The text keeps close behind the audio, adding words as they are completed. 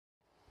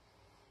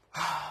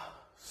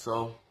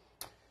So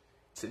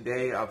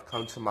today I've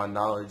come to my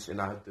knowledge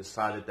and I've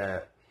decided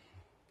that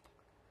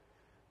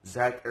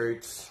Zach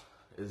Ertz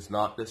is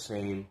not the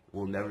same,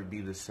 will never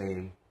be the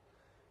same.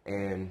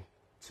 And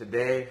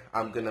today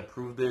I'm going to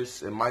prove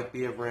this. It might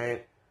be a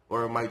rant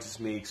or it might just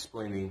me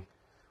explaining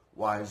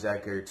why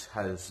Zach Ertz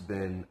has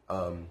been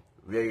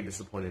very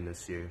disappointing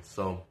this year.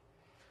 So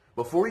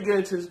before we get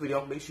into this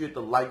video, make sure you hit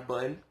the like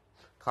button,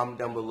 comment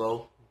down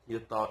below your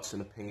thoughts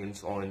and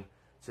opinions on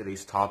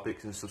today's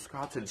topics, and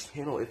subscribe to the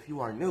channel if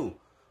you are new.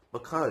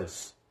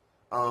 Because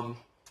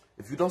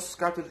if you don't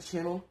subscribe to the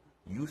channel,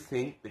 you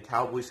think the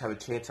Cowboys have a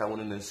chance at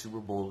winning the Super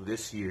Bowl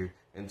this year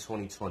in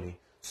 2020.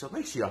 So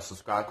make sure y'all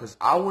subscribe, because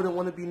I wouldn't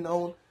want to be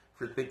known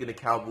for thinking the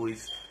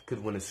Cowboys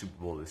could win a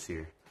Super Bowl this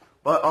year.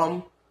 But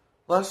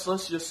let's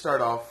just start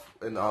off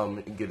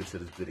and get into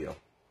this video.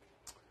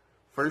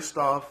 First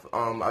off,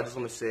 I just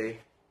want to say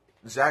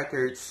Zach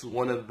Ertz,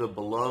 one of the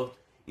beloved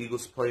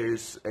Eagles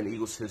players in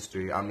Eagles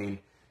history. I mean,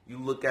 you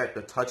look at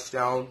the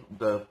touchdown,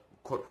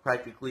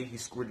 practically he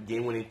scored the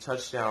game-winning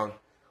touchdown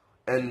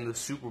in the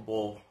Super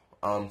Bowl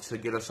to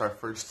get us our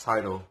first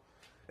title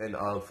in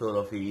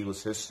Philadelphia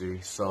Eagles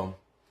history. So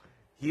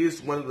he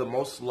is one of the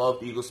most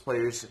loved Eagles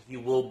players. He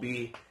will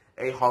be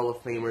a Hall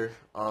of Famer.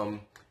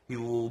 He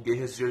will get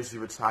his jersey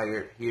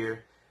retired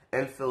here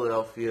in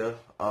Philadelphia,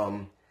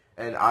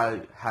 and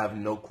I have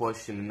no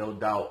question, no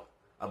doubt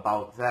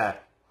about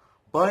that.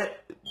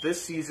 But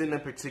this season in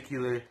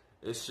particular,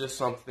 it's just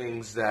some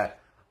things that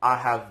I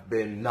have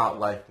been not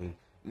liking.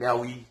 Now,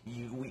 we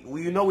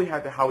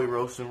had the Howie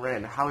Roseman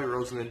rant. Howie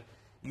Roseman,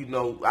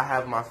 I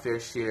have my fair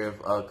share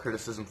of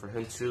criticism for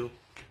him too.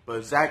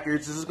 But Zach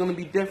Ertz, this is going to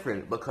be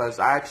different because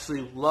I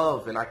actually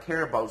love and I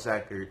care about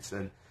Zach Ertz,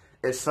 and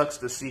it sucks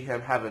to see him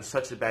having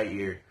such a bad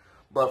year.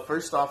 But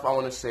first off, I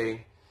want to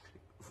say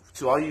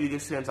to all you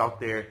Eagles fans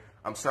out there,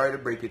 I'm sorry to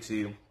break it to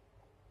you,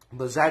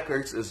 but Zach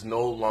Ertz is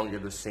no longer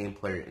the same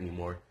player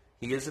anymore.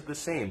 He isn't the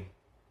same.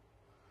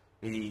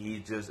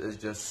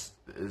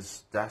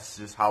 That's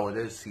just how it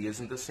is. He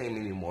isn't the same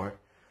anymore.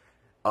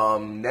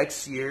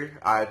 Next year,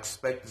 I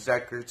expect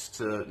Zach Ertz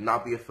to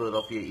not be a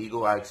Philadelphia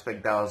Eagle. I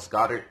expect Dallas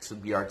Goedert to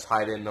be our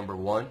tight end number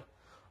one.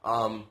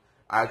 I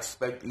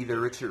expect either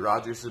Richard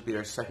Rodgers to be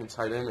our second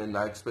tight end, and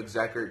I expect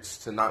Zach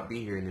Ertz to not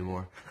be here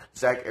anymore.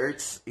 Zach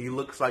Ertz, he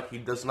looks like he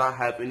does not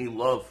have any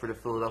love for the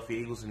Philadelphia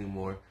Eagles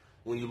anymore.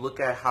 When you look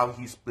at how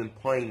he's been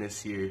playing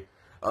this year,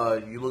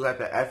 you look at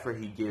the effort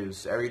he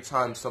gives. Every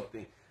time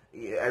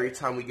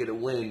we get a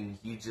win,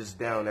 he's just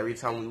down. Every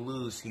time we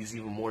lose, he's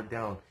even more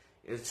down.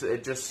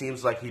 It just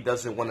seems like he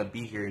doesn't want to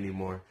be here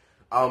anymore.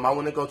 I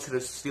want to go to the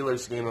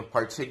Steelers game in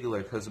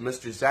particular because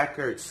Mr. Zach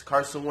Ertz,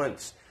 Carson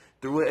Wentz,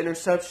 threw an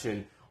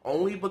interception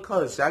only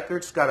because Zach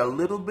Ertz got a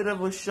little bit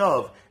of a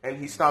shove and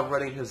he stopped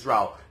running his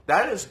route.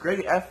 That is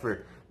great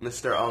effort,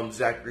 Mr.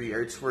 Zachary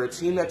Ertz. For a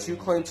team that you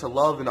claim to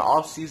love in the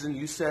offseason,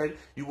 you said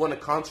you want a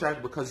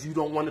contract because you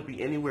don't want to be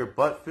anywhere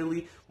but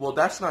Philly. Well,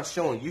 that's not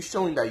showing. You're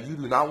showing that you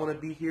do not want to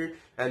be here,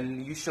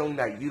 and you're showing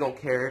that you don't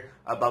care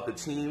about the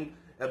team,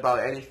 about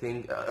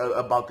anything,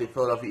 about the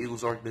Philadelphia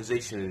Eagles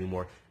organization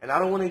anymore. And I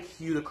don't want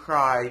you to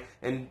cry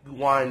and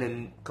whine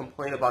and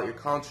complain about your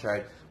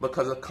contract,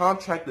 because a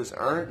contract is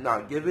earned,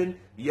 not given.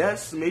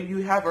 Yes, maybe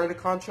you have earned a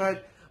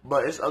contract,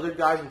 but it's other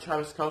guys in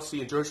Travis Kelce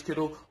and George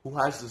Kittle who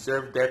has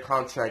deserved their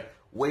contract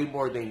way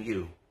more than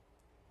you.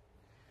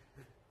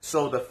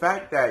 So the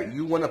fact that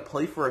you want to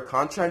play for a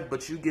contract,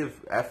 but you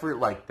give effort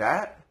like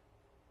that,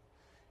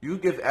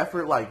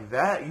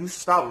 you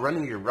stop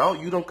running your route,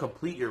 you don't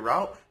complete your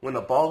route when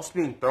the ball's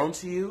being thrown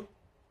to you.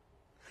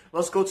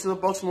 Let's go to the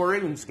Baltimore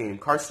Ravens game.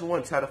 Carson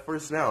Wentz had a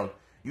first down.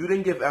 You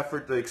didn't give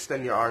effort to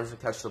extend your arms and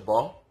catch the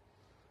ball.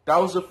 That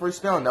was the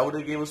first down. That would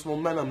have gave us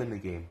momentum in the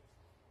game.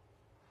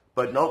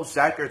 But nope,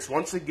 Zach Ertz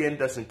once again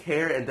doesn't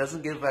care and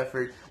doesn't give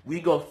effort. We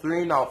go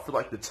 3-and-out for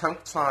like the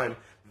 10th time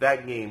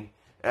that game,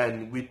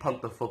 and we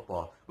punt the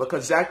football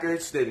because Zach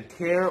Ertz didn't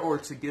care or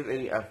to give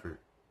any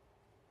effort.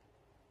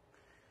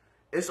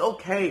 It's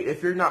okay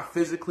if you're not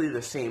physically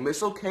the same.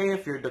 It's okay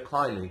if you're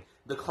declining.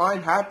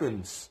 Decline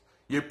happens.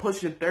 You're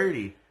pushing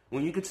 30.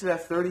 When you get to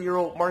that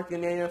 30-year-old mark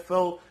in the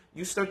NFL,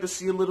 you start to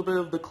see a little bit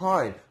of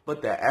decline.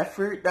 But the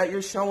effort that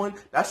you're showing,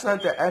 that's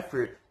not the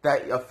effort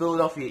that a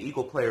Philadelphia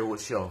Eagle player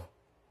would show.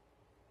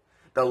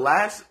 The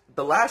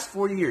last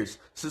 4 years,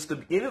 since the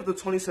beginning of the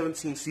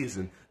 2017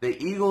 season, the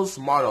Eagles'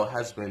 motto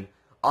has been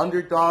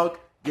underdog,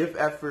 give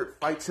effort,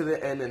 fight to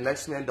the end, and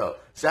next man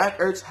up. Zach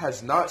Ertz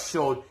has not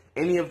showed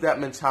any of that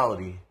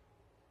mentality.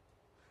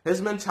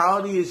 His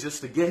mentality is just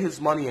to get his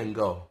money and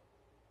go.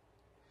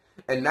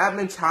 And that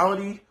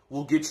mentality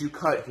will get you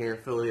cut here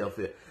in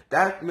Philadelphia.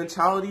 That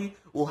mentality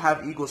will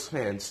have Eagles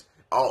fans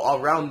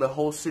around the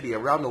whole city,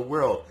 around the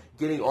world,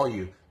 getting on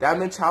you. That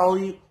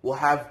mentality will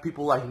have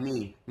people like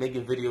me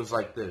making videos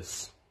like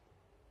this.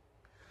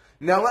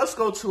 Now let's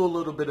go to a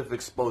little bit of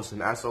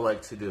exposing, as I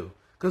like to do,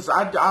 because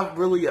I'm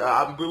really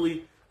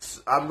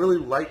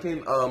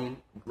liking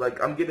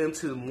I'm getting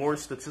into more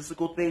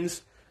statistical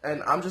things,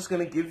 and I'm just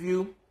gonna give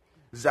you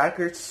Zach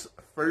Ertz's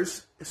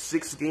first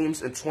 6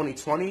 games in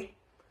 2020,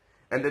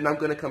 and then I'm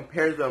gonna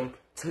compare them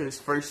to his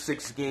first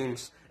 6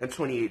 games in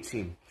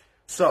 2018.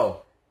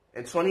 So,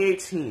 in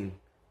 2018,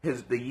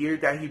 the year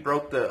that he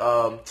broke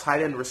the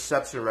tight end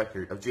reception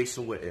record of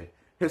Jason Witten,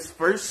 his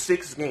first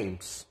 6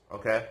 games,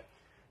 okay,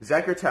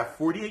 Zach Ertz had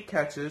 48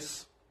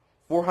 catches,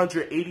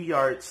 480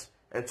 yards,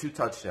 and 2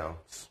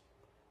 touchdowns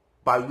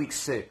by week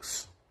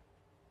 6.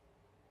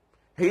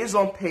 He is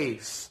on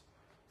pace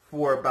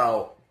for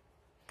about,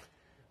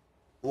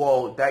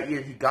 well, that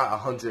year he got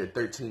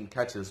 113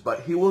 catches,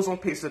 but he was on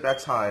pace at that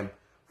time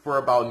for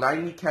about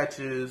 90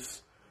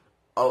 catches,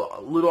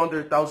 a little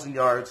under 1,000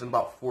 yards, and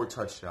about 4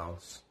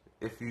 touchdowns.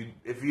 If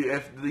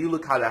you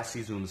look how that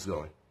season was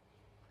going.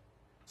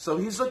 So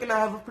he's looking to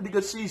have a pretty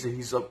good season.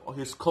 He's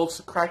close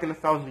to cracking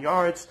 1,000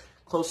 yards,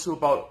 close to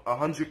about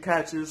 100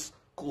 catches.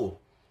 Cool.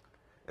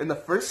 In the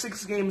first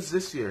 6 games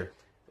this year,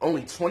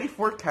 only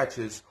 24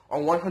 catches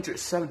on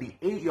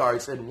 178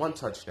 yards and 1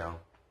 touchdown.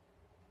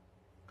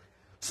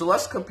 So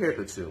let's compare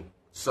the two.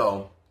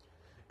 So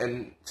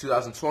in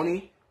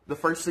 2020, the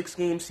first 6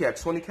 games, he had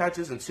 20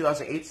 catches. In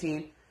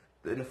 2018,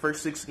 in the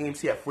first 6 games,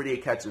 he had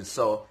 48 catches.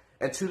 So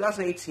in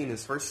 2018,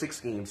 his first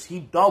 6 games, he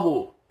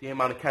doubled the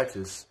amount of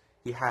catches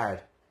he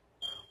had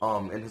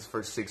in his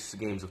first 6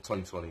 games of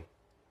 2020.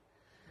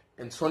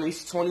 In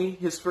 2020,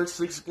 his first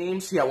 6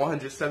 games, he had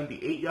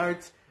 178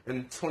 yards.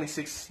 In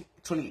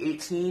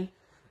 2018,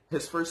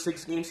 his first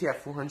 6 games, he had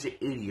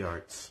 480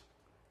 yards.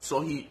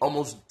 So he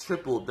almost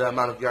tripled the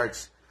amount of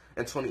yards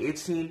in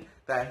 2018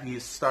 that he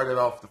started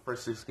off the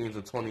first 6 games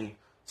of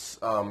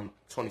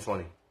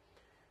 2020.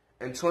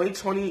 In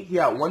 2020, he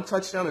had 1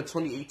 touchdown. In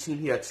 2018,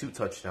 he had 2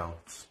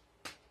 touchdowns.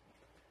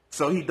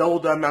 So he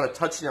doubled the amount of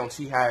touchdowns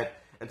he had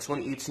in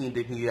 2018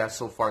 than he has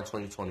so far in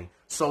 2020.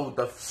 So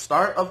the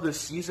start of the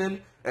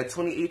season in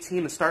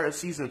 2018, the start of the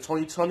season in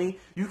 2020,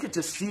 you could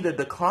just see the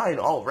decline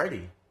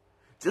already.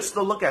 Just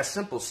to look at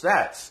simple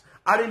stats.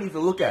 I didn't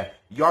even look at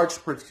yards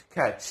per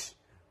catch.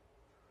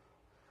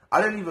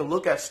 I didn't even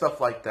look at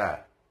stuff like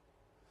that.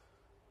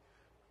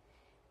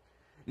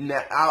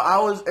 Now,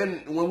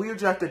 and when we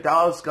drafted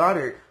Dallas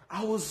Goedert,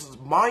 I was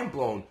mind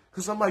blown.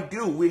 Because I'm like,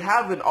 dude, we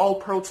have an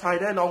all-pro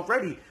tight end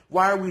already.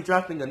 Why are we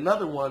drafting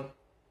another one?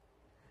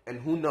 And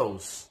who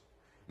knows?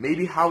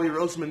 Maybe Howie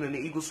Roseman and the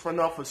Eagles front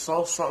office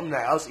saw something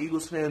that us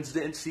Eagles fans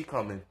didn't see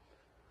coming.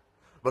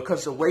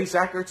 Because the way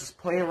Zach Ertz is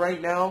playing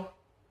right now,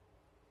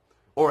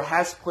 or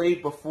has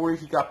played before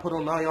he got put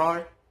on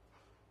IR,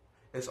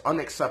 is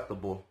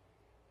unacceptable.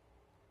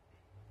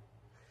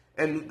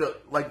 And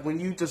when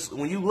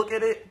you look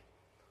at it,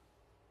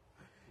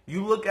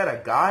 you look at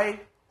a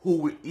guy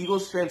who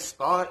Eagles fans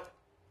thought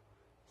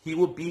he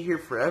would be here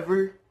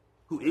forever,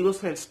 who Eagles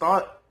fans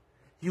thought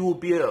he will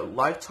be a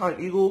lifetime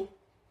Eagle.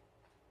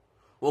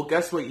 Well,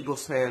 guess what,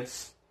 Eagles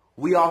fans?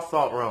 We all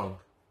thought wrong.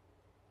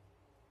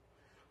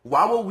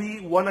 Why would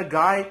we want a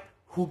guy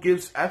who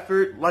gives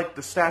effort like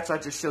the stats I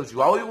just showed you?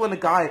 Why would we want a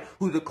guy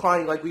who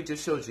declined like we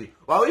just showed you?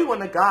 Why would we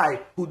want a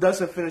guy who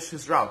doesn't finish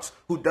his routes,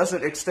 who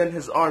doesn't extend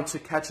his arm to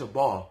catch a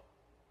ball?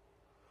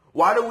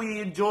 Why do we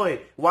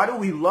enjoy? Why do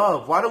we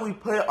love? Why do we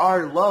put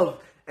our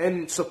love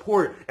and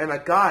support in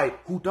a guy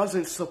who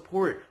doesn't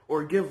support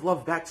or give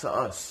love back to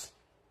us?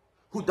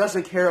 Who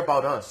doesn't care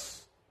about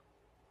us?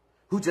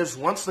 Who just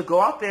wants to go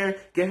out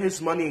there, get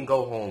his money, and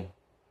go home?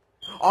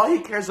 All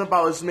he cares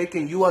about is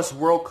making U.S.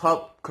 World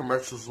Cup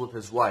commercials with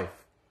his wife.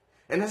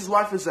 And his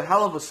wife is a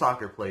hell of a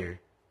soccer player.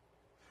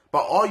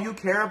 But all you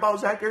care about,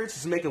 Zach Ertz,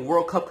 is making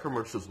World Cup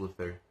commercials with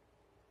her.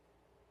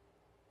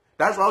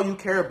 That's all you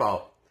care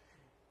about.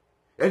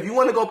 If you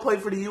want to go play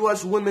for the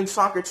U.S. women's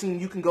soccer team,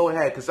 you can go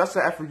ahead, because that's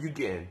the effort you're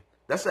getting.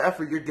 That's the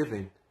effort you're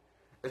giving.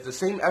 It's the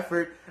same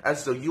effort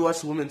as the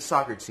U.S. women's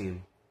soccer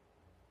team.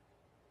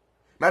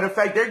 Matter of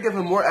fact, they're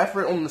giving more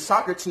effort on the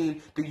soccer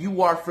team than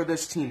you are for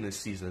this team this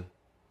season.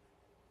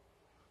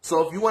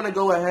 So if you want to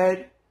go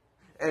ahead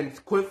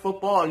and quit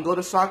football and go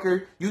to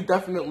soccer, you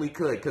definitely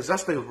could, because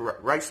that's the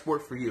right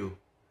sport for you.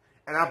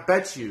 And I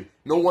bet you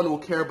no one will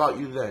care about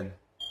you then.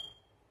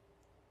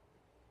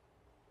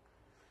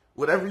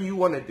 Whatever you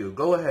want to do,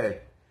 go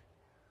ahead.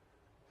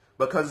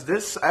 Because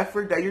this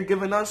effort that you're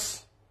giving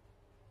us,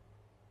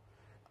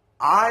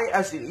 I,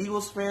 as an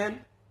Eagles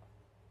fan,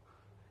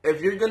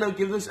 if you're going to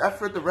give this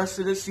effort the rest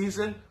of this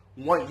season,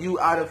 want you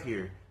out of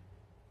here.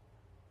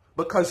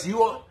 Because you,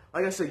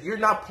 like I said, you're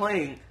not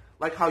playing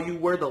like how you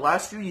were the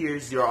last few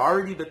years. You're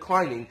already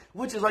declining,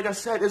 which is, like I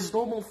said, is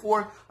normal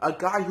for a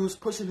guy who's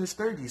pushing his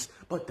 30s.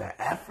 But the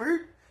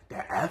effort?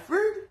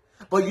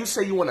 But you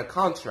say you want a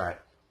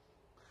contract.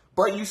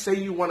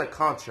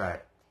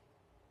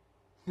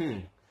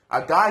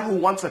 A guy who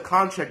wants a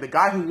contract, a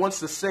guy who wants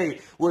to stay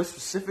with a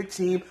specific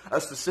team, a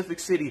specific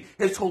city,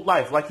 his whole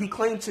life, like he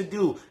claimed to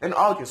do in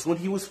August when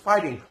he was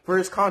fighting for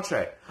his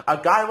contract. A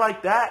guy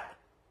like that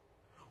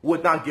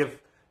would not give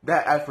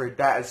that effort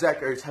that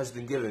Zach Ertz has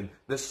been given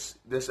this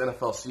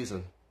NFL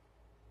season.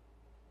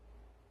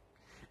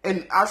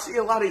 And I see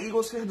a lot of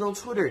Eagles fans on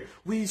Twitter,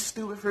 we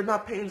stupid for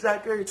not paying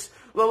Zach Ertz,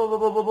 blah, blah, blah,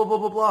 blah, blah, blah,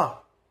 blah, blah.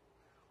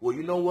 Well,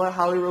 you know what,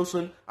 Howie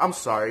Roseman? I'm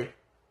sorry.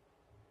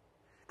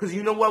 Because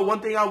you know what? One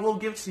thing I will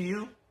give to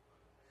you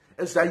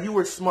is that you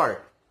were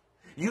smart.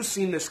 You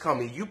seen this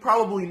coming. You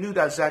probably knew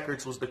that Zach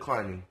Ertz was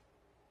declining.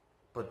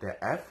 But the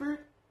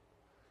effort?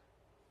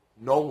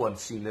 No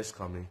one's seen this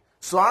coming.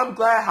 So I'm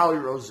glad Howie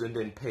Roseman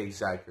didn't pay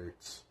Zach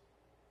Ertz.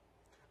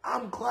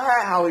 I'm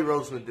glad Howie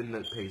Roseman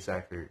didn't pay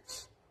Zach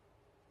Ertz.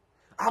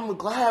 I'm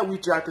glad we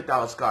drafted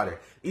Dallas Goedert.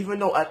 Even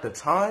though at the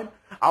time,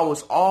 I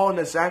was all on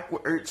the Zach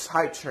Ertz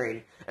hype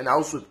train, and I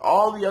was with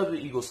all the other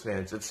Eagles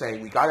fans and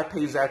saying, we got to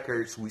pay Zach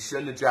Ertz. We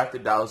shouldn't have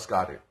drafted Dallas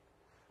Goedert.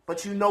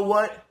 But you know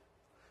what?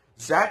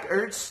 Zach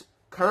Ertz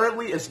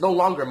currently is no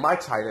longer my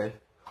tight end.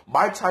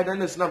 My tight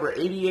end is number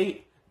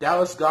 88,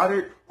 Dallas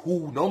Goedert,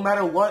 who no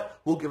matter what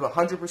will give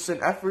 100%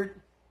 effort.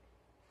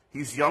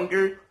 He's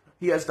younger.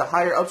 He has the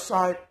higher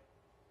upside.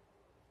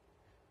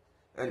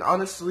 And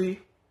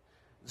honestly,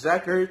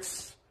 Zach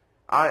Ertz,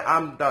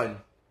 I'm done.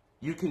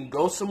 You can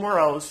go somewhere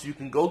else. You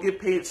can go get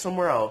paid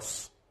somewhere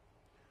else.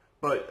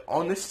 But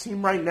on this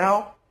team right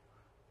now,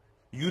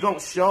 you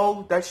don't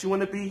show that you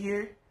want to be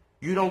here.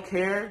 You don't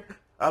care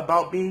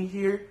about being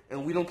here,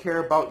 and we don't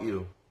care about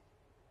you.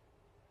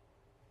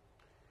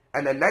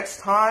 And the next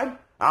time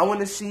I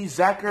want to see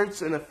Zach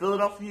Ertz in a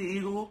Philadelphia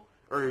Eagle,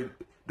 or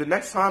the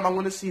next time I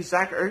want to see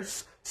Zach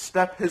Ertz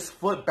step his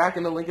foot back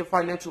in the Lincoln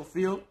Financial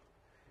Field,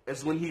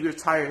 is when he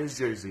retires his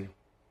jersey.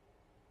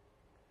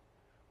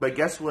 But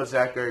guess what,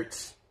 Zach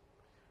Ertz?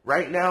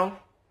 Right now,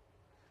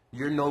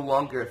 you're no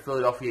longer a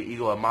Philadelphia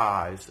Eagle in my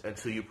eyes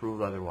until you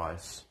prove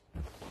otherwise.